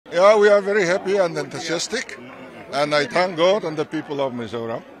Yeah, we are very happy and enthusiastic, and I thank God and the people of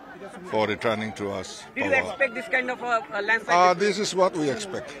Mizoram for returning to us. Did you expect this kind of a landslide? This is what we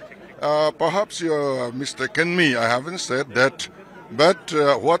expect. Perhaps you mistaken me. I haven't said that, but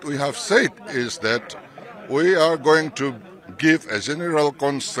what we have said is that we are going to give a general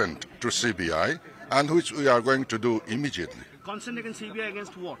consent to CBI, and which we are going to do immediately. Consent against CBI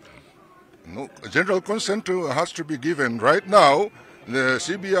against what? No, general consent has to be given. Right now, the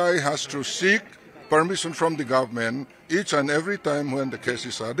CBI has to seek permission from the government each and every time when the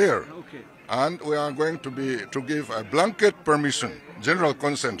cases are there. Okay. And we are going to give a blanket permission, general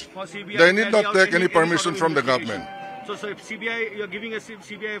consent. For CBI, they need not take any permission from the government. So if CBI, you're giving a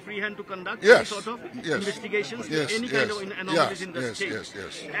CBI a free hand to conduct Yes. any sort of Yes. investigations, Yes. any Yes. kind of anomalies Yes. in the Yes. state. Yes.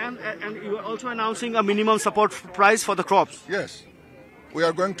 Yes. And you are also announcing a minimum support price for the crops. Yes, we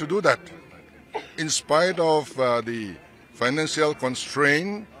are going to do that. In spite of the financial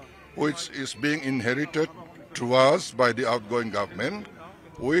constraint which is being inherited to us by the outgoing government,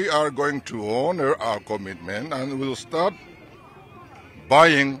 we are going to honor our commitment and will start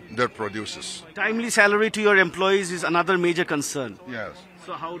buying their produces. Timely salary to your employees is another major concern. Yes.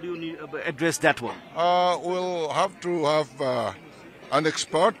 So how do you address that one? We'll have to have an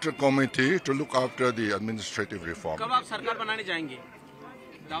expert committee to look after the administrative reform. कब आप सरकार बनाने जाएंगे?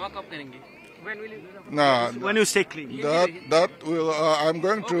 दावा कब करेंगे? When will you? Now, When you stay clean. that will. I'm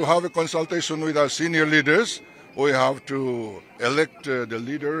going to have a consultation with our senior leaders. We have to elect the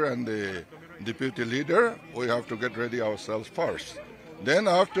leader and the deputy leader. We have to get ready ourselves first. Then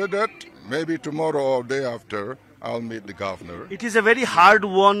after that, maybe tomorrow or day after, I'll meet the governor. It is a very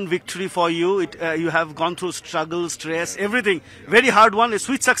hard-won victory for you. You have gone through struggle, stress, everything. Very hard one. A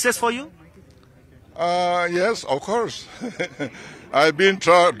sweet success for you? Yes, of course. I've been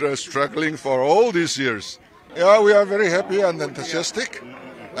struggling for all these years. Yeah, we are very happy and enthusiastic,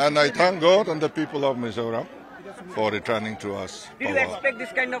 and I thank God and the people of Mizoram for returning to us. Did you expect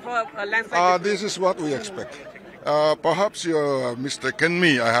this kind of a landslide? This is what we expect. Perhaps you mistaken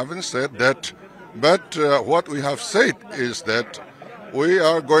me. I haven't said that, but what we have said is that we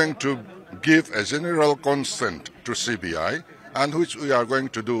are going to give a general consent to CBI, and which we are going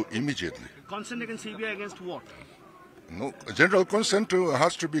to do immediately. Consent against CBI against what? No, general consent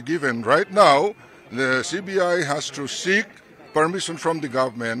has to be given. Right now, the CBI has to seek permission from the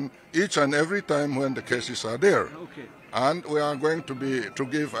government each and every time when the cases are there. Okay. And we are going to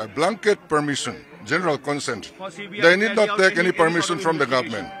give a blanket permission, general consent. For CBI, they need not out take any sort permission of from the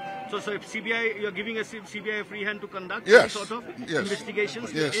government. So if CBI, you're giving a CBI a free hand to conduct Yes. any sort of Yes.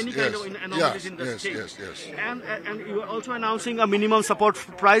 investigations, Yes. any Yes. kind of anomalies Yes. in the Yes. state. Yes. Yes. And you are also announcing a minimum support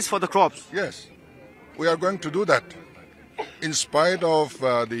price for the crops. Yes, we are going to do that. In spite of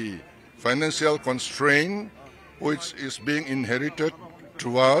the financial constraint which is being inherited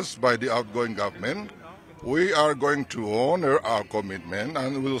to us by the outgoing government, we are going to honor our commitment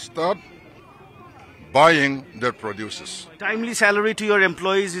and will start buying their produces. Timely salary to your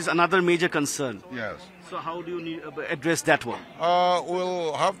employees is another major concern. Yes. So how do you address that one?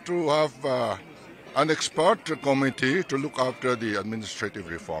 We'll have to have an expert committee to look after the administrative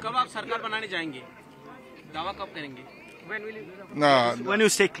reform. कब आप सरकार बनाने जाएंगे? दावा कब करेंगे? When will you? Now, When you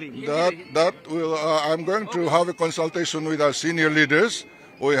stay clean. that will. I'm going to have a consultation with our senior leaders.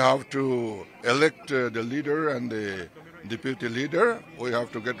 We have to elect the leader and the deputy leader. We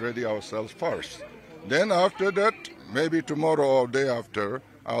have to get ready ourselves first. Then after that, maybe tomorrow or day after,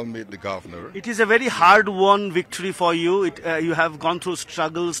 I'll meet the governor. It is a very hard-won victory for you. You have gone through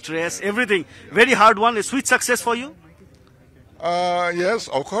struggle, stress, everything. Very hard one. A sweet success for you? Yes,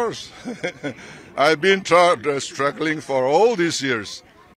 of course. I've been struggling for all these years.